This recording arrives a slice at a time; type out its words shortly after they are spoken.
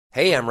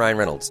Hey, I'm Ryan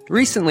Reynolds.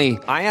 Recently,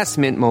 I asked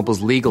Mint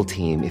Mobile's legal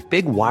team if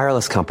big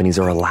wireless companies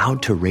are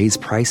allowed to raise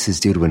prices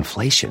due to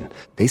inflation.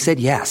 They said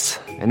yes.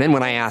 And then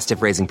when I asked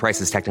if raising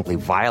prices technically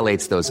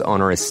violates those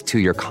onerous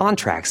two-year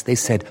contracts, they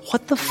said,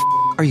 "What the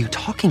are you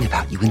talking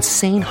about, you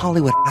insane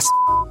Hollywood ass?"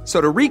 So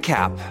to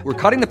recap,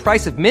 we're cutting the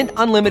price of Mint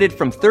Unlimited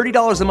from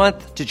 $30 a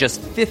month to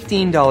just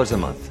 $15 a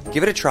month.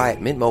 Give it a try at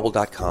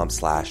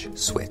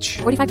mintmobile.com/switch.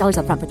 $45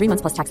 up front for 3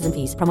 months plus taxes and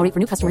fees. Promo rate for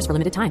new customers for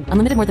limited time.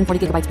 Unlimited more than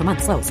 40 gigabytes per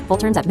month. Slows full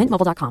terms at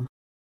mintmobile.com.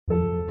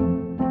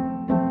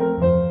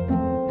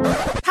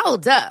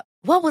 Hold up.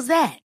 What was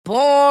that?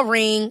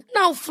 Boring.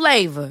 No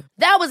flavor.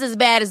 That was as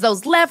bad as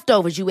those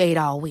leftovers you ate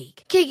all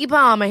week. Keke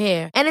Palmer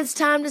here, and it's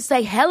time to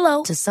say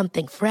hello to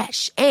something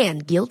fresh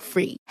and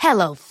guilt-free.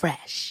 Hello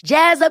Fresh.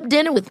 Jazz up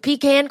dinner with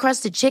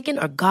pecan-crusted chicken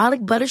or garlic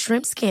butter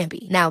shrimp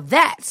scampi. Now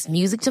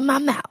that's music to my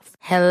mouth.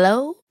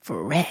 Hello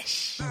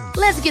Fresh.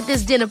 Let's get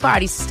this dinner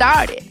party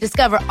started.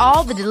 Discover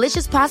all the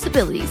delicious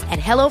possibilities at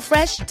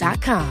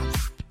hellofresh.com.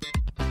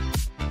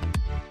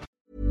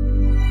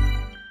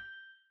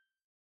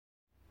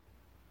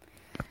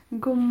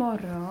 God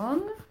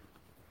morgon.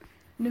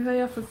 Nu har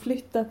jag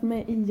förflyttat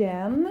mig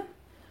igen.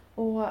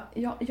 Och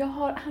jag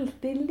har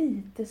alltid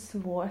lite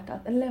svårt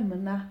att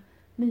lämna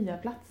nya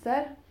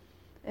platser.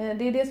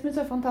 Det är det som är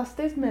så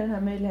fantastiskt med den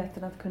här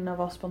möjligheten att kunna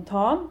vara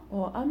spontan.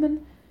 Och men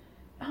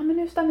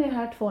nu stannar jag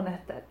här 2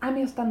 nätter. Men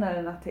jag stannar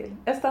en natt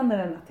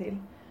till.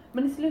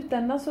 Men i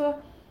slutändan så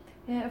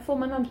får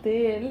man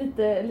alltid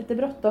lite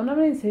bråttom när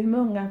man inser hur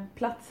många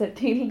platser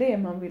till det är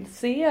man vill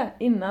se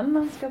innan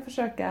man ska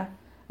försöka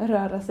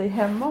röra sig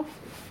hemåt.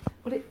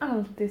 Och det är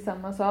alltid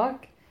samma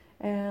sak.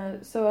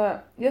 Så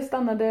jag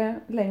stannade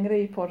längre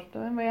i Porto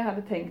än vad jag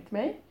hade tänkt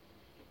mig.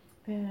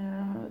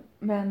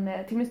 Men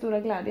till min stora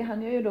glädje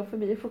hann jag ju då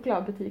förbi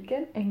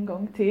chokladbutiken en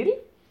gång till.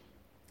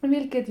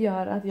 Vilket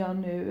gör att jag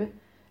nu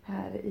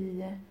här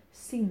i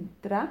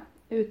Sintra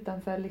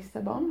utanför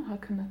Lissabon har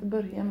kunnat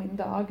börja min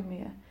dag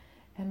med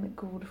en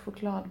god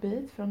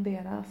chokladbit från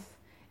deras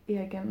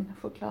egen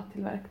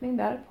chokladtillverkning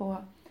där på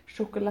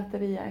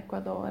Chocolateria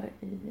Ecuador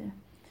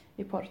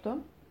i Porto.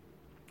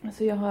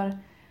 Så jag har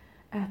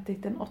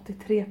ätit en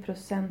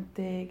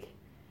 83-procentig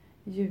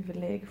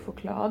ljuvlig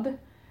choklad.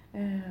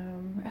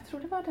 Jag tror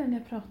det var den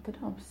jag pratade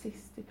om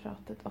sist i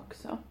pratet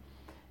också.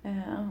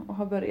 Och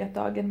har börjat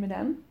dagen med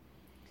den.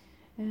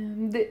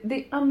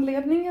 Det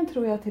anledningen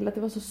tror jag till att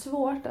det var så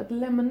svårt att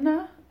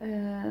lämna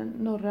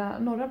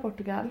norra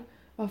Portugal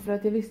var för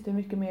att jag visste hur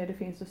mycket mer det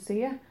finns att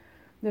se.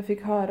 Jag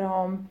fick höra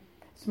om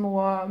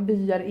små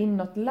byar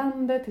inåt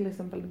landet, till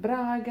exempel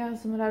Braga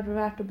som är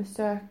värt att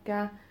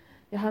besöka.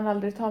 Jag hann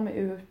aldrig ta mig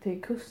ut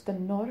till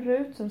kusten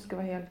norrut som ska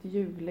vara helt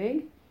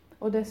ljuvlig.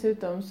 Och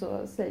dessutom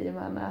så säger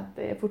man att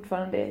det är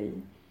fortfarande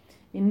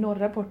i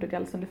norra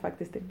Portugal som det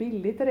faktiskt är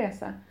billigt att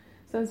resa.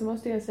 Sen så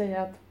måste jag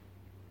säga att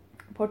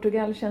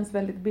Portugal känns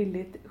väldigt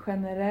billigt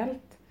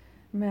generellt.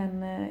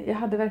 Men jag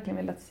hade verkligen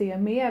velat se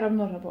mer av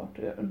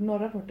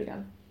norra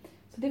Portugal.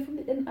 Så det får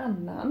bli en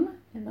annan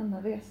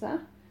resa.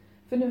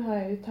 För nu har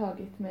jag ju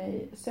tagit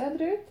mig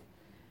söderut.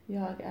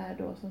 Jag är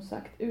då som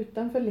sagt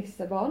utanför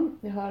Lissabon.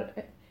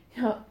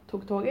 Jag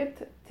tog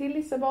tåget till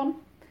Lissabon,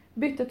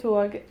 bytte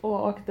tåg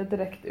och åkte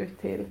direkt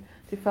ut till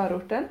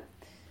förorten.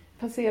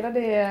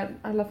 Passerade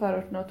alla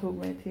förorterna och tog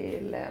mig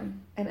till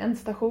en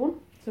ändstation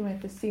som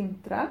heter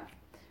Sintra.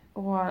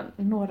 Och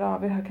några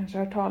av er har kanske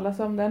hört talas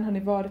om den. Har ni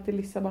varit i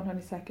Lissabon har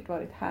ni säkert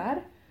varit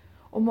här.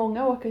 Och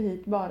många åker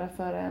hit bara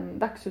för en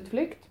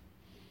dagsutflykt.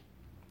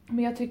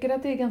 Men jag tycker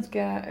att det är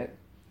ganska...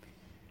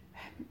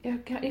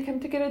 Jag kan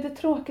tycka det är lite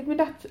tråkigt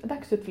med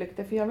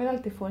dagsutflykter. För jag vill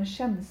alltid få en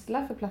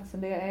känsla för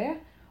platsen där jag är.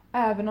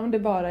 Även om det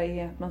bara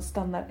är att man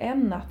stannar en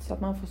natt så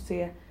att man får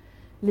se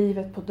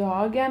livet på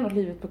dagen och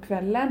livet på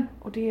kvällen.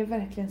 Och det är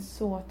verkligen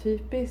så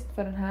typiskt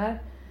för den här.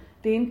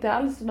 Det är inte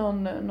alls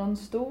någon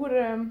stor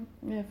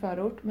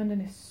förort, men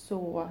den är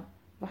så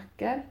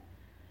vacker.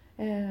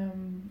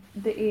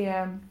 Det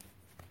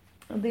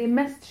är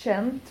mest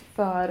känt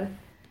för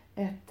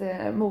ett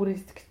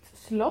moriskt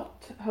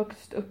slott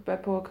högst uppe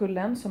på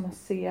kullen som man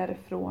ser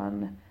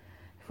från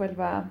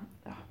själva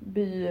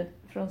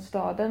från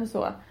staden,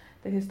 så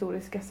det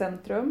historiska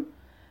centrum.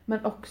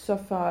 Men också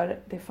för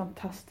det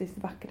fantastiskt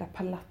vackra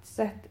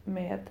palatset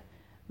med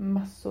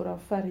massor av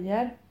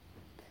färger.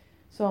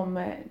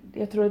 Som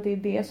jag tror att det är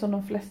det som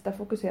de flesta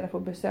fokuserar på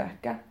att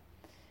besöka.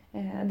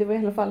 Det var i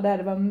alla fall där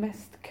det var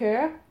mest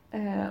kö.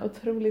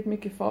 Otroligt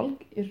mycket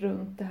folk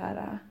runt det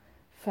här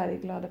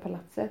färgglada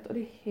palatset. Och det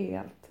är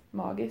helt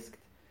magiskt.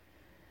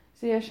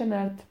 Så jag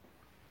känner att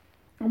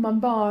om man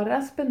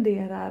bara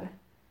spenderar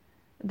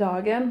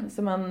dagen.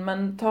 Så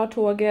man tar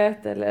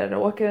tåget eller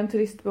åker en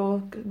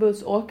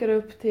turistbuss. Åker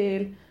upp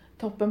till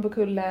toppen på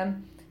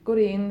kullen. Går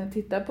in,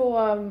 tittar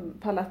på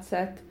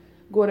palatset.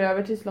 Går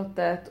över till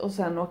slottet och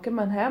sen åker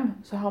man hem.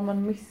 Så har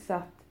man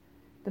missat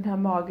den här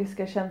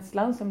magiska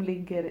känslan som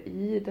ligger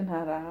i den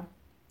här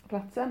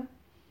platsen.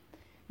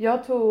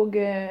 Jag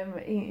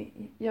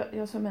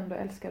som ändå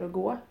älskar att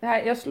gå.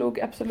 Jag slog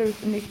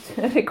absolut nytt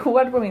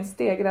rekord på min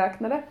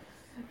stegräknare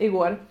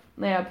igår.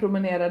 När jag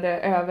promenerade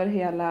över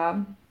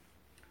hela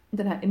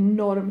den här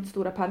enormt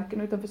stora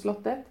parken utanför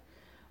slottet.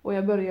 Och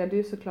jag började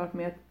ju såklart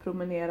med att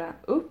promenera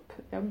upp.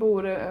 Jag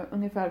bor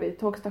ungefär vid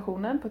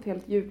tågstationen på ett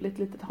helt ljuvligt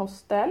litet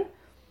hostel.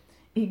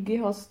 Iggy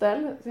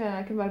hostel. Så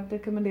jag kan bara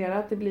rekommendera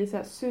att det blir så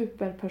här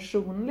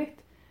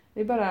superpersonligt.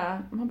 Det är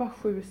bara, man har bara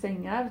 7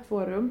 sängar,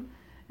 2 rum.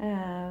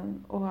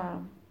 Och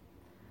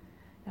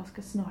jag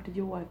ska snart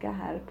yoga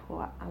här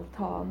på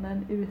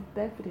altanen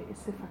ute. För det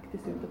ser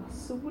faktiskt ut att vara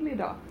sol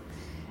idag.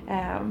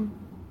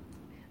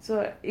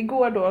 Så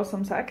igår då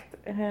som sagt,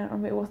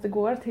 om vi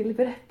återgår till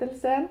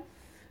berättelsen.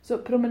 Så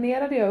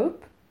promenerade jag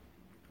upp.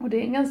 Och det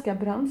är en ganska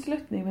brant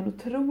sluttning men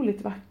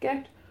otroligt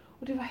vackert.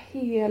 Och det var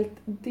helt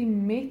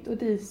dimmigt och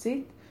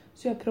disigt.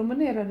 Så jag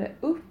promenerade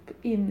upp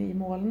in i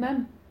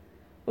molnen.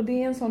 Och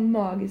det är en sån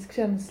magisk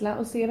känsla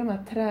att se de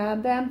här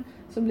träden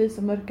som blir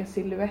så mörka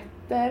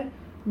silhuetter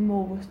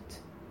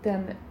mot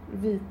den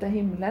vita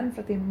himlen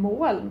för att det är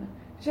moln.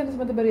 Det kändes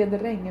som att det började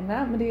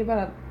regna men det är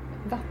bara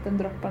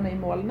vattendropparna i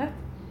molnet.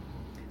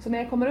 Så när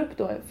jag kommer upp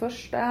då i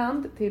första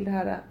hand till det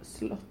här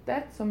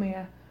slottet som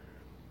är...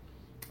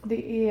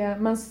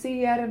 man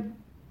ser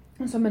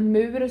som en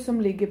mur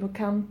som ligger på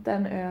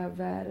kanten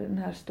över den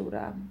här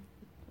stora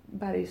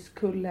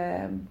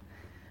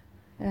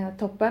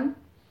bergskulle-toppen.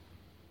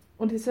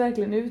 Och det ser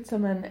verkligen ut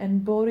som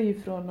en borg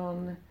från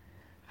någon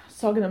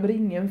Sagan om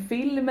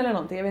ringen-film eller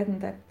någonting. Jag vet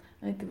inte.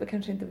 Jag har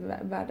kanske inte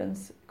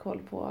världens koll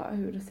på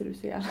hur det ser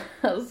ut i alla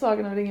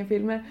Sagan om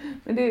ringen-filmer.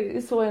 Men det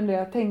är så ändå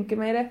jag tänker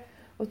mig det.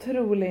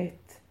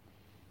 Otroligt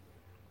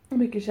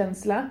mycket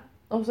känsla.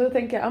 Och så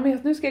tänker jag, men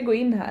nu ska jag gå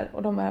in här.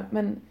 Och de är,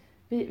 men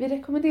vi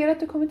rekommenderar att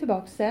du kommer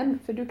tillbaka sen.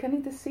 För du kan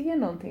inte se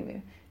någonting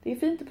nu. Det är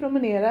fint att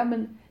promenera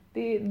men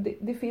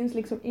det finns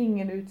liksom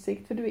ingen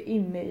utsikt. För du är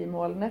inne i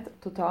molnet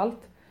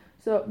totalt.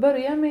 Så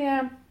börja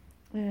med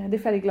det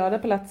färgglada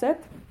palatset.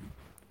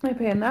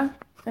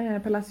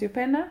 Palacio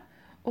Penna.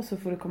 Och så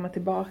får du komma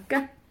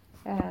tillbaka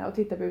och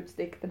titta på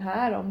utsikten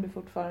här om du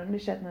fortfarande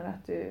känner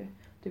att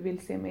du vill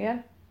se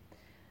mer.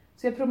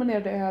 Så jag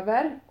promenerade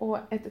över och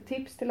ett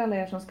tips till alla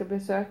er som ska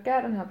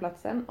besöka den här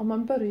platsen. Om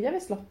man börjar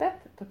vid slottet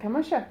då kan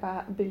man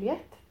köpa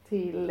biljett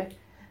till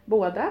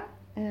båda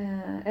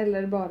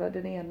eller bara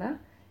den ena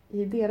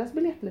i deras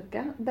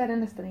biljettlucka där det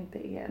nästan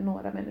inte är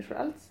några människor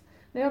alls.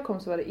 När jag kom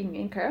så var det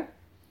ingen kö.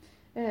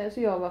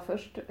 Så jag var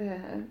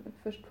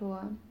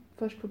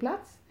först på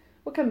plats.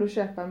 Och kan då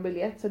köpa en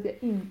biljett så att jag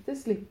inte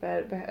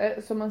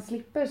så man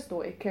slipper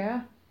stå i kö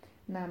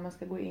när man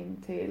ska gå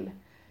in till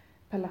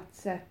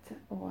palatset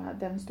och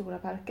den stora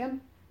parken.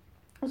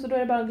 Och så då är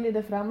det bara att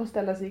glida fram och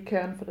ställa sig i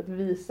kön för att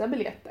visa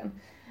biljetten.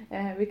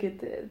 Vilket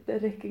det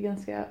räcker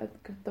ganska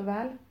gott och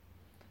väl.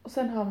 Och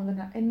sen har man den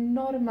här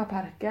enorma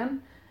parken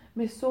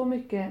med så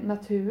mycket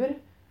natur.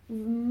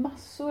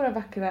 Massor av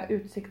vackra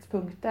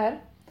utsiktspunkter.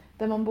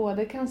 Där man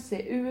både kan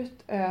se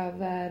ut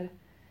över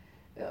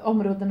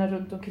områdena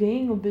runt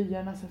omkring och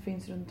byarna som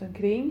finns runt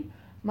omkring.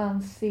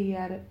 Man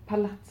ser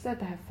palatset,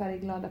 det här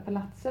färgglada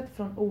palatset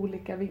från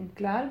olika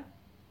vinklar.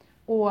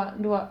 Och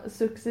då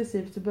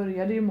successivt så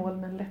började ju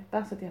molnen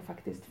lätta så att jag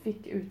faktiskt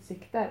fick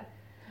utsikter.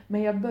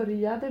 Men jag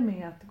började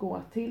med att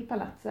gå till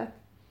palatset.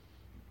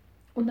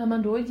 Och när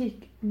man då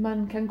gick,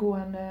 man kan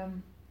gå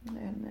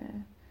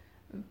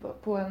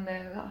på en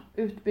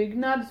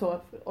utbyggnad,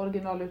 så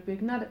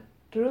originalutbyggnad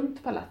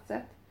runt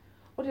palatset.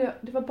 Och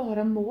det var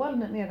bara moln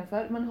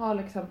nedanför.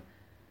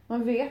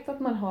 Man vet att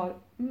man har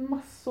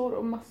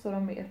massor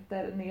av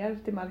meter ner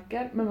till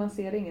marken. Men man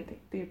ser ingenting.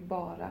 Det är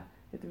bara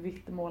ett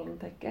vitt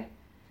molntäcke.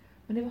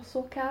 Men det var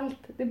så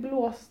kallt. Det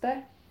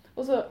blåste.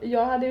 Och så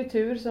jag hade ju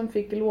tur som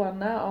fick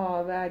låna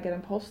av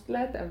ägaren på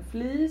hostlet en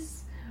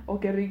flis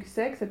och en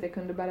ryggsäck. Så att jag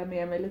kunde bära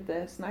med mig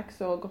lite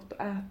snacks och gott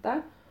att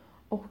äta.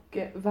 Och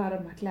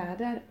varma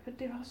kläder. För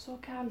det var så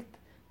kallt.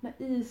 Den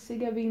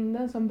isiga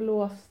vinden som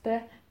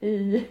blåste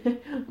i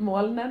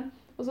molnen.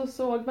 Och så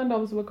såg man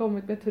de som har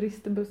kommit med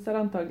turistbussar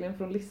antagligen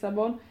från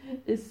Lissabon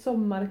i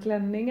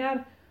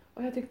sommarklänningar.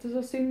 Och jag tyckte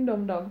så synd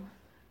om dem.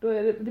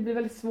 Det blir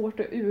väldigt svårt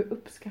att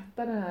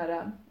uppskatta den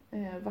här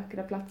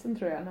vackra platsen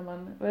tror jag. När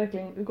man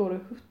verkligen går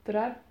och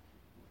huttrar.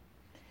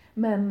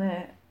 Men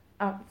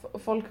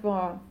folk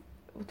var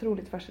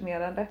otroligt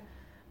fascinerande.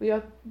 Och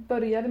jag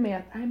började med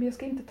att men jag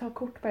ska inte ta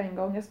kort på en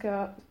gång. Jag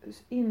ska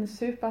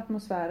insupa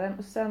atmosfären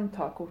och sen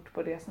ta kort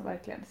på det som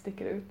verkligen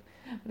sticker ut.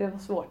 Och det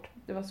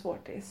var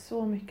svårt. Det är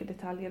så mycket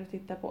detaljer att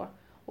titta på.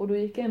 Och då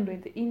gick jag ändå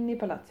inte in i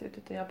palatset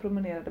utan jag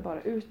promenerade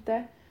bara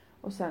ute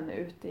och sen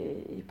ute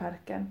i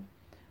parken.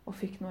 Och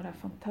fick några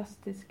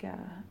fantastiska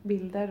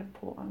bilder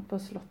på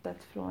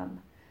slottet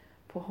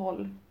på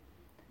håll.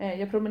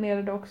 Jag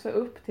promenerade också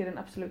upp till den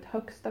absolut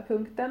högsta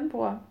punkten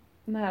på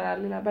den här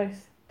lilla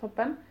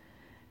bergstoppen.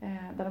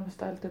 Där de har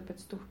ställt upp ett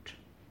stort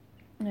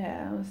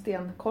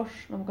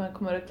stenkors. De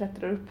kommer att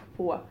klättra upp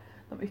på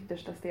de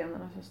yttersta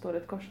stenarna. Så står det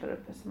ett kors där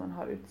uppe så man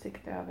har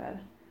utsikt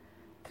över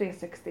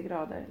 360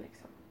 grader.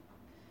 Liksom.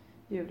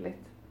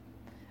 Ljuvligt.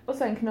 Och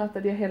sen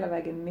knatade jag hela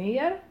vägen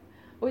ner.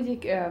 Och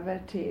gick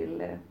över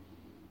till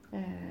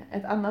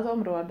ett annat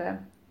område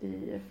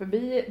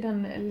förbi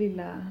den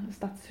lilla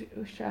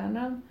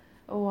stadskärnan.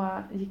 Och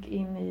gick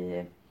in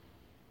i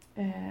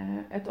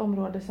ett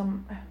område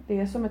det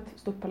är som ett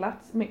stort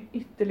palats med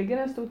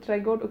ytterligare en stor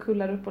trädgård och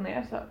kullar upp och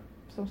ner. Så,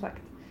 som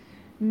sagt,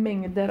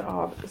 mängder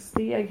av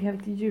steg,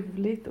 helt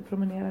ljuvligt att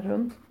promenera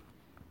runt.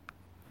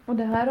 Och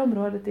det här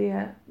området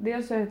är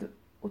dels ett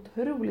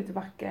otroligt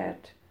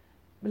vackert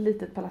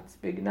litet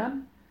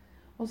palatsbyggnad.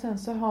 Och sen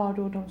så har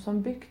då de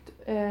som byggt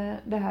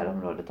det här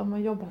området, de har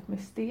jobbat med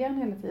sten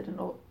hela tiden.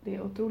 Och det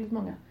är otroligt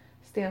många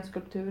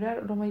stenskulpturer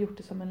och de har gjort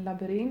det som en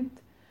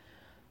labyrint.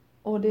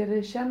 Och det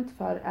är känt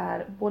för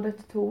är både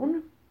ett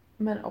torn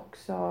men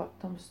också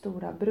de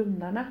stora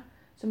brunnarna.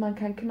 Så man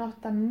kan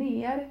knata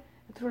ner,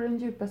 jag tror den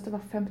djupaste var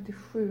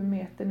 57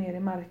 meter ner i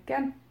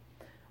marken.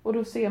 Och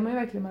då ser man ju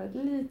verkligen ett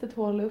litet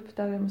hål upp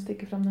där man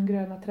sticker fram de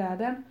gröna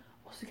träden.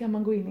 Och så kan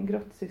man gå in i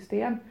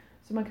grottsystem.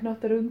 Så man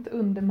knatar runt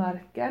under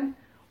marken.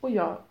 Och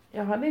jag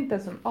hade inte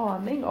ens en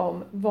aning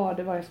om vad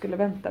det var jag skulle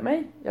vänta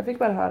mig. Jag fick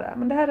bara höra,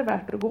 men det här är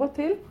värt att gå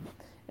till.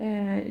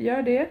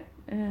 Gör det.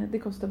 Det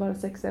kostar bara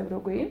 6 euro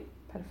att gå in.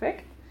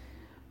 Perfekt.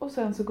 Och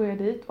sen så går jag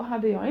dit och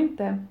hade jag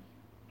inte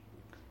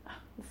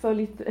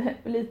följt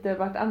lite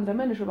vart andra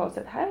människor var och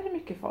sett, här är det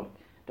mycket folk.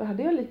 Då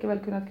hade jag lika väl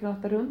kunnat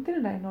knata runt i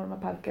den där enorma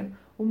parken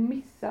och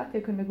missa att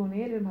jag kunde gå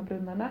ner i de här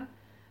brunnarna.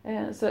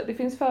 Så det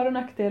finns för- och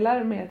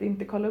nackdelar med att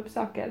inte kolla upp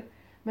saker.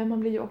 Men man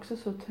blir ju också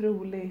så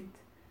otroligt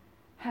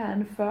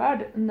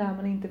hänförd när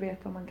man inte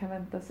vet vad man kan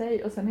vänta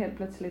sig. Och sen helt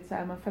plötsligt så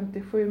är man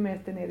 57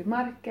 meter ner i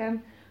marken,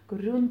 går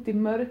runt i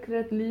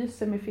mörkret,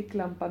 lyser med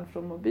ficklampan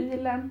från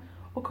mobilen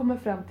och kommer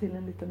fram till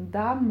en liten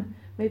damm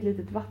med ett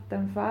litet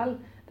vattenfall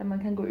där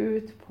man kan gå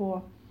ut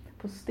på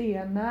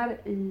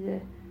stenar i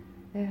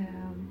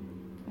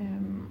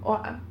och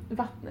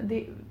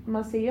vatten,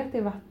 man ser att det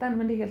är vatten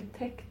men det är helt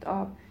täckt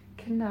av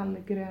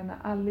knallgröna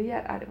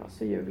alger. Det var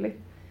så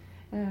ljuvligt.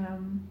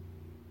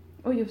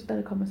 Och just där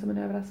det kommer som en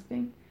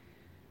överraskning.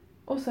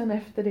 Och sen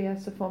efter det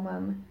så får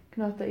man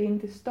knata in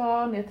till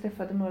stan. Jag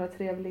träffade några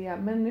trevliga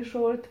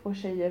människor, 2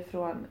 tjejer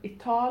från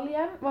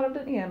Italien, varav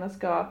den ena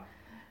ska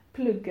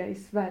plugga i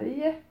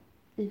Sverige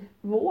i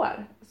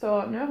vår.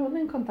 Så nu har hon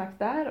en kontakt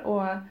där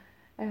och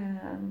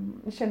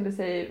kände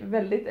sig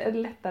väldigt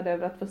lättad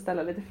över att få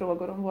ställa lite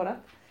frågor om vårat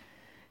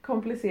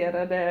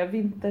komplicerade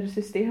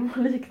vintersystem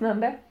och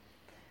liknande.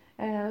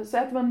 Så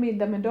äter man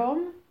middag med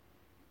dem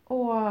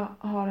och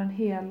har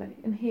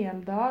en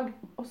hel dag.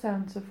 Och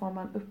sen så får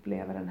man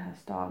uppleva den här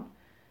stan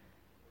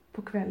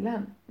på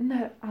kvällen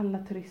när alla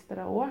turister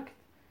har åkt.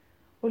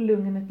 Och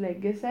lugnet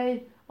lägger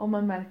sig och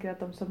man märker att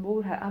de som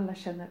bor här, alla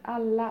känner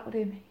alla. Och det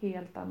är en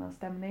helt annan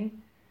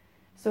stämning.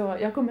 Så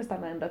jag kommer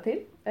stanna en dag till.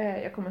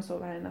 Jag kommer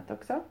sova här en natt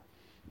också.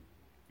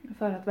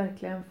 För att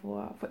verkligen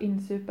få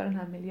insupa den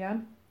här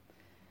miljön.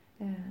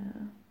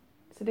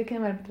 Så det kan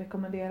jag varmt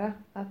rekommendera.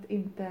 Att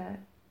inte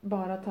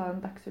bara ta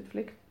en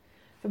dagsutflykt.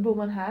 För bor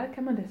man här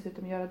kan man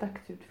dessutom göra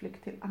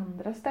dagsutflykt till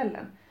andra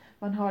ställen.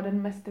 Man har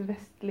den mest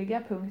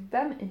västliga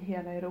punkten i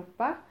hela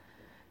Europa.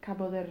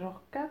 Cabo de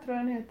Roca tror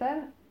jag den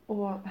heter.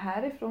 Och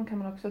härifrån kan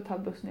man också ta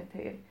buss ner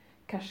till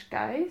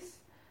Cascais.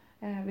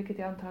 Vilket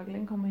jag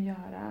antagligen kommer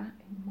göra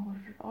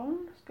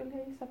imorgon skulle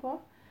jag gissa på.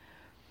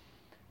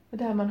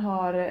 Där man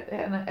har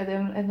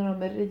en av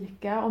de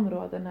rika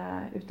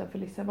områdena utanför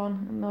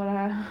Lissabon.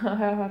 Några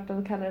har jag hört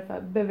att kalla det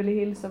för Beverly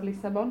Hills av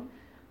Lissabon.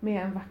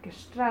 Med en vacker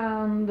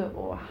strand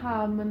och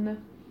hamn.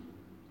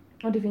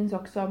 Och det finns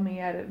också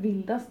mer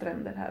vilda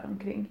stränder här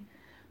omkring.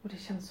 Och det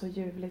känns så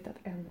ljuvligt att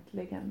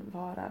äntligen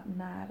vara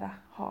nära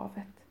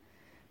havet.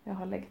 Jag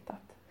har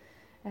längtat.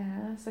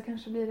 Så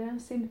kanske blir det en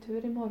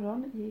simtur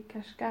imorgon i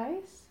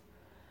Cascais.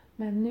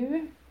 Men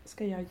nu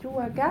ska jag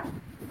yoga.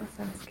 Och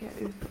sen ska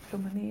jag ut och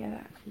promenera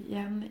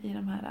igen i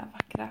de här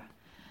vackra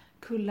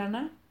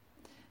kullarna.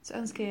 Så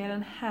önskar jag er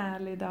en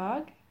härlig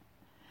dag.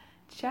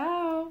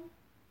 Ciao!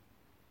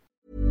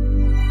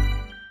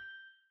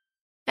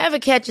 Ever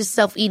catch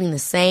yourself eating the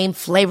same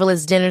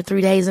flavorless dinner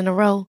 3 days in a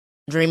row?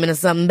 Dreaming of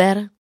something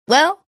better?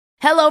 Well,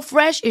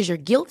 HelloFresh is your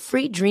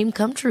guilt-free dream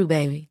come true,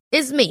 baby.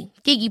 It's me,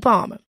 Keke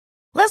Palmer.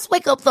 Let's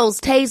wake up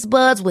those taste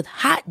buds with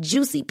hot,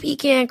 juicy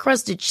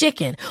pecan-crusted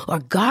chicken or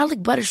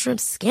garlic butter shrimp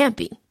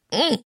scampi.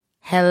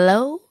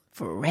 Hello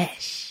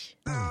Fresh.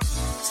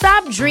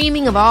 Stop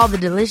dreaming of all the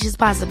delicious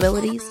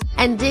possibilities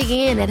and dig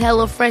in at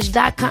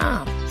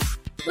HelloFresh.com.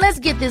 Let's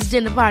get this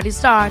dinner party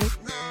started.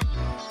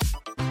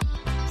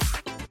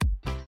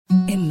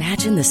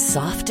 Imagine the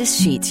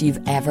softest sheets you've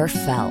ever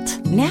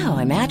felt. Now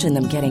imagine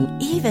them getting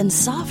even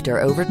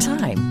softer over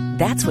time.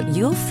 That's what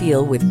you'll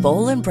feel with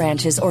Boll &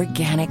 Branch's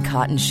organic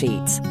cotton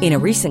sheets. In a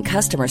recent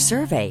customer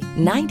survey,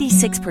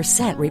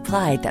 96%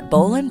 replied that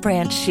Boll &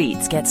 Branch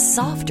sheets get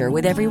softer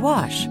with every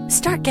wash.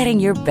 Start getting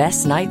your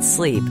best night's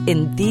sleep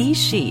in these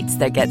sheets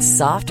that get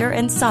softer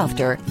and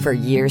softer for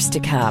years to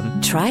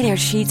come. Try their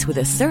sheets with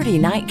a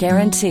 30-night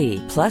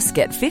guarantee. Plus,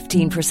 get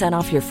 15%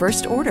 off your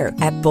first order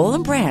at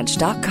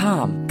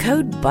bollandbranch.com.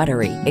 Code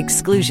BUTTERY.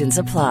 Exclusions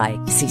apply.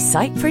 See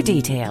site for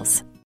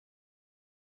details.